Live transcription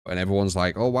and everyone's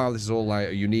like, oh wow, this is all like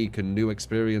a unique and new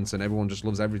experience, and everyone just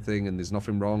loves everything, and there's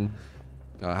nothing wrong.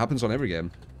 It happens on every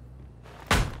game.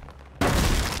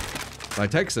 Like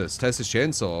Texas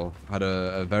Chainsaw had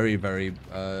a very, very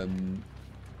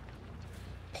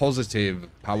positive,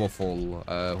 powerful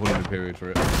honeymoon period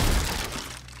for it.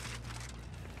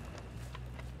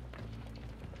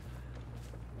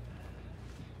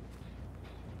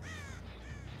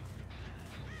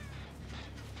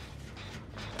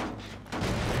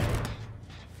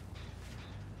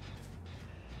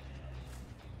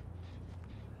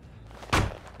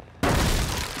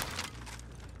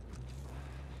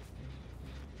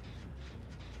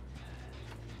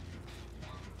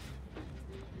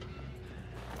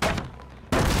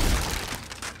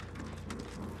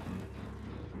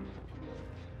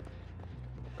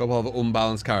 Couple of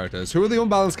unbalanced characters. Who are the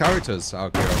unbalanced characters, out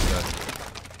of curiosity?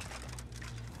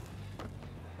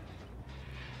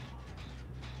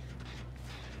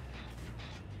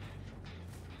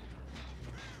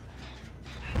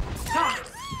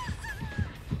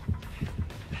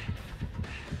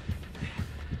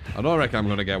 I don't reckon I'm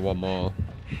gonna get one more.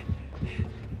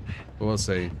 But we'll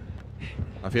see.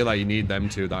 I feel like you need them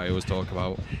two that I always talk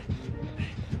about.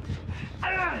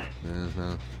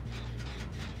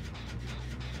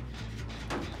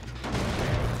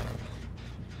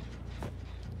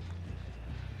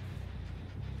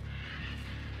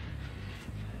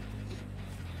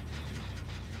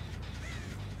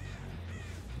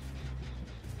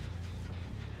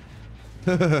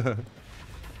 Yeah,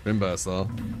 Rim burst though.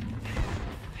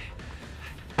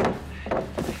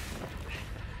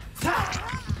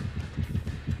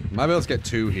 Might be able to get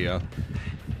two here.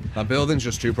 That building's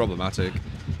just too problematic.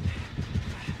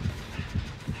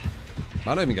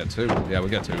 Might not even get two. Yeah, we'll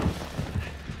get two.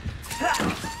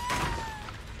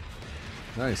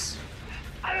 Nice.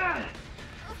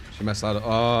 She messed that up.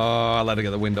 Oh, I let her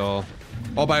get the window.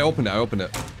 Oh, but I opened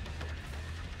it.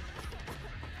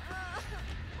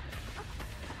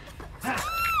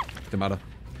 Didn't matter.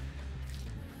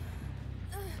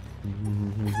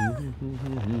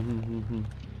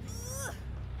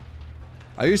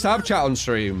 I used to have chat on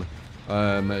stream,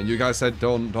 and you guys said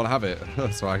don't have it,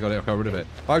 so I got rid of it.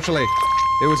 Actually,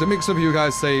 it was a mix of you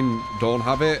guys saying don't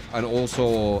have it, and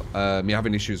also me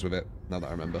having issues with it. Now that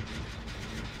I remember,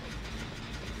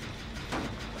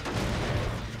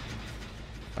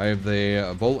 I have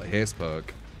the Volt Haste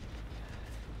perk.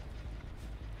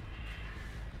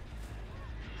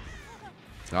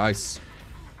 Nice.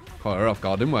 Caught her off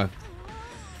guard, didn't we?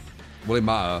 Will it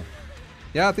matter?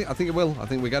 Yeah, I think it will. I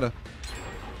think we get her.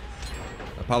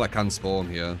 A pallet can spawn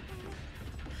here.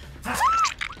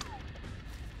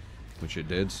 Which it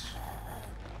did.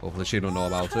 Hopefully she don't know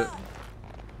about it.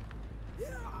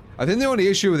 I think the only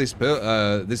issue with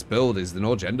this build is the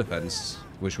no gen defense,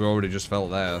 which we already just felt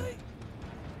there.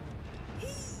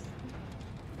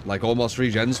 Like almost 3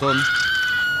 gens done.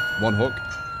 1 hook.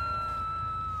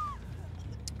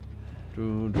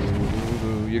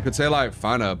 You could say like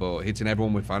Fanna, but hitting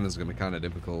everyone with Fanna is going to be kind of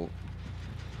difficult.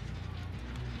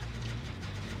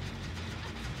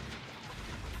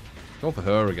 Go for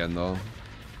her again though.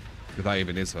 If that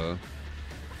even is her.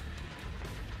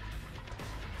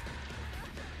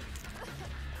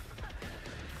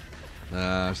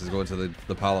 Nah, she's going to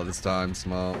the pallet this time.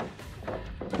 Smart.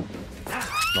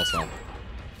 Not smart.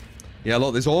 Yeah,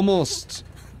 look, there's almost...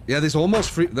 Yeah, there's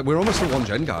almost... We're almost at 1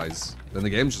 gen, guys. Then the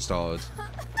game's just started.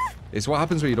 It's what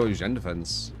happens when you don't use gen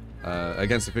defense.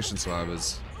 Against efficient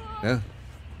survivors. Yeah.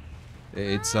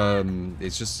 It's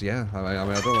just... Yeah, I mean, I don't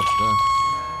know what to do.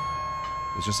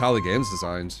 It's just how the game's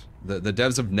designed. The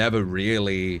devs have never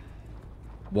really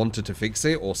wanted to fix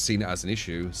it or seen it as an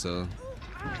issue, so...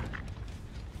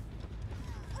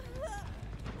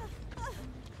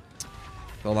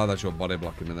 Felt like that's your body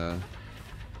blocking me there.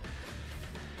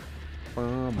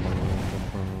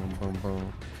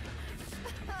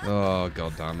 Oh,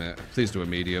 god damn it. Please do a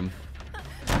medium.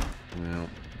 Yeah.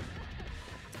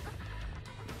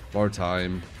 More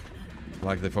time.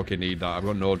 Like they fucking need that. I've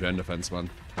got no gen defense, man.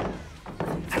 At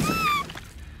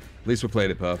least we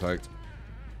played it perfect.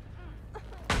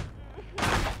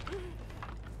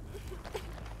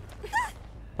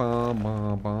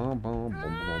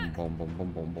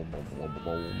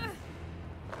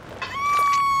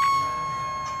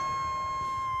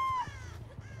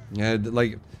 Yeah,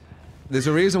 like, there's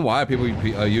a reason why people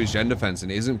use gen defense,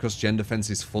 and it isn't because gen defense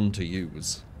is fun to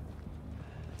use.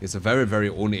 It's a very, very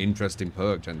uninteresting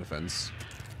perk, gen defense.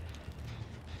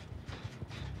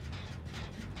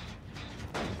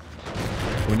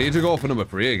 We need to go for number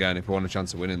 3 again if we want a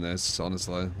chance of winning this,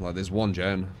 honestly. Like, there's 1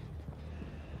 gen.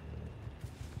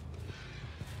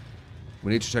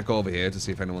 We need to check over here to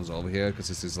see if anyone's over here, because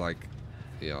this is like...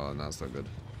 Yeah, no, that's not good.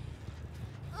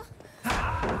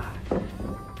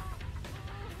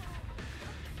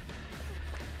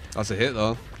 That's a hit,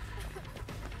 though.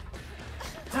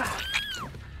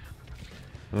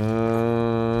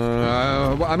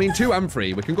 Well, I mean, 2 and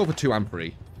 3. We can go for 2 and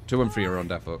 3. 2 and 3 are on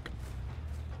Death Hook.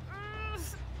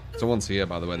 Someone's here,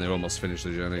 by the way, and they're almost finished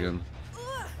the journey again.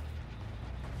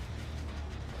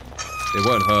 It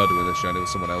weren't her doing this gen, it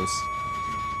was someone else.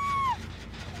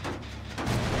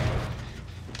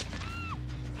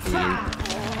 Who are you?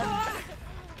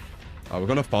 Oh, we're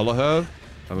gonna follow her,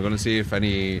 and we're gonna see if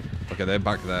any... Okay, they're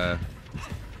back there.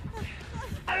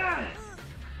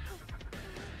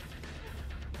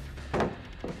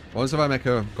 What if I make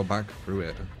her go back through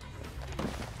it?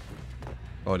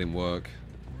 Oh, it didn't work.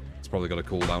 It's probably got a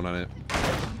cooldown on it.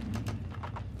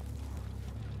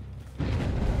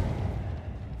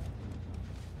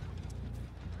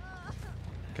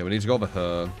 Okay, we need to go over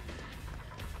her.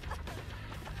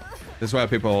 This is where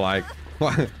people are like,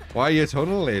 why are you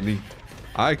tunneling?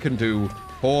 I can do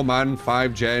 4-man,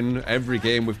 5-gen, every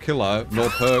game with killer, no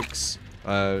perks,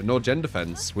 no gen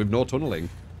defense, with no tunneling.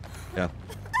 Yeah.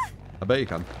 I bet you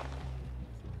can.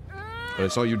 But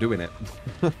it's not you doing it.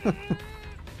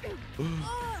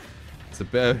 It's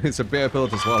a bitter pill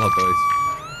to swallow, boys.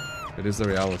 It is the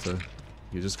reality.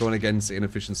 You're just going against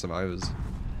inefficient survivors.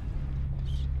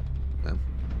 Yeah.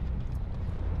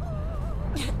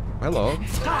 Hello.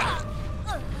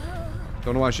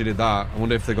 Don't know why she did that. I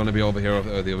wonder if they're going to be over here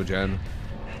or the other gen.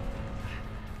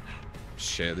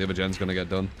 Shit, the other gen's going to get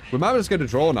done. We might just get a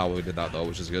draw now when we did that, though,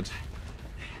 which is good.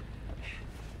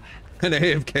 An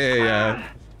AFK, yeah.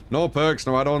 No perks,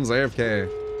 no add-ons, AFK.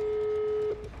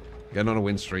 Getting on a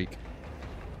win streak.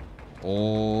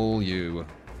 All you.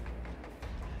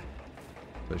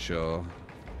 For sure.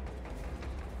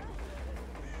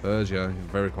 Burge, yeah,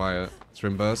 very quiet.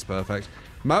 Swim burst, perfect.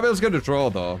 Might be able to get a draw,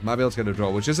 though. Might be able to get a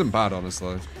draw, which isn't bad,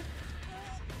 honestly.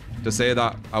 To say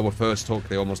that our first hook,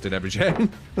 they almost did every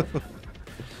gen.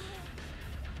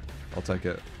 I'll take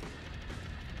it.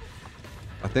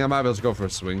 I think I might be able to go for a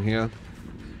swing here.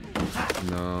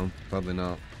 No, probably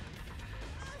not.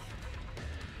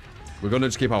 We're going to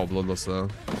just keep our Bloodlust, though.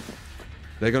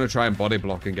 They're going to try and body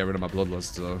block and get rid of my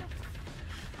Bloodlust, so...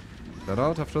 Is that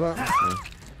out after that? Yeah.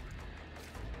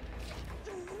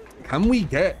 Can we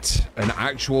get an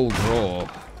actual draw?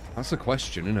 That's the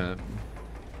question, isn't it?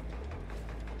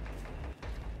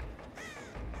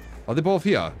 Are they both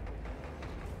here?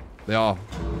 They are.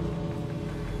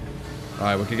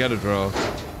 Alright, we can get a draw.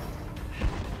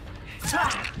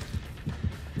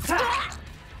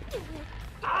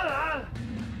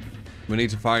 We need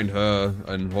to find her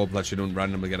and hope that she don't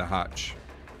randomly get a hatch.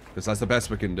 Because that's the best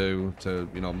we can do to,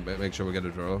 you know, make sure we get a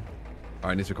draw.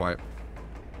 Alright, need to be quiet.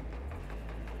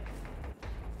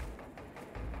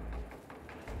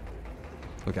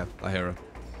 Okay, I hear her.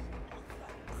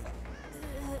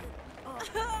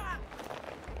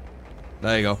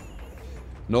 There you go.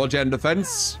 No gen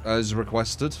defense, as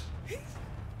requested.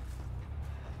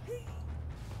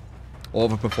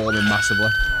 Overperforming massively.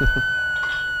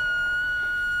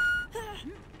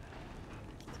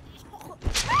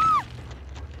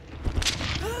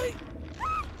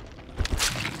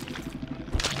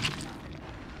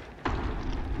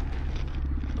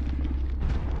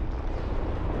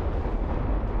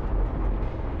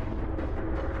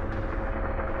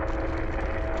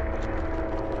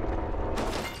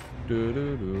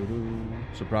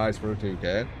 Surprise for a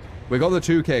 2k. We got the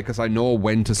 2k because I know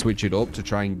when to switch it up to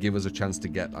try and give us a chance to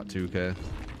get that 2k.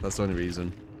 That's the only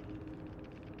reason.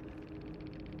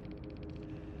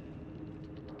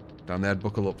 Damn, they'd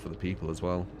buckle up for the people as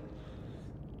well.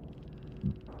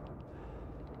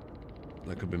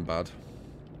 That could have been bad.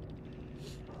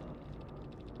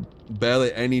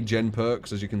 Barely any gen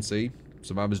perks, as you can see.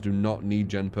 Survivors do not need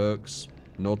gen perks.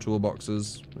 No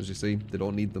toolboxes, as you see. They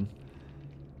don't need them.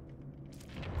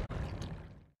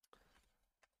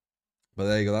 But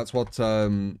there you go. That's what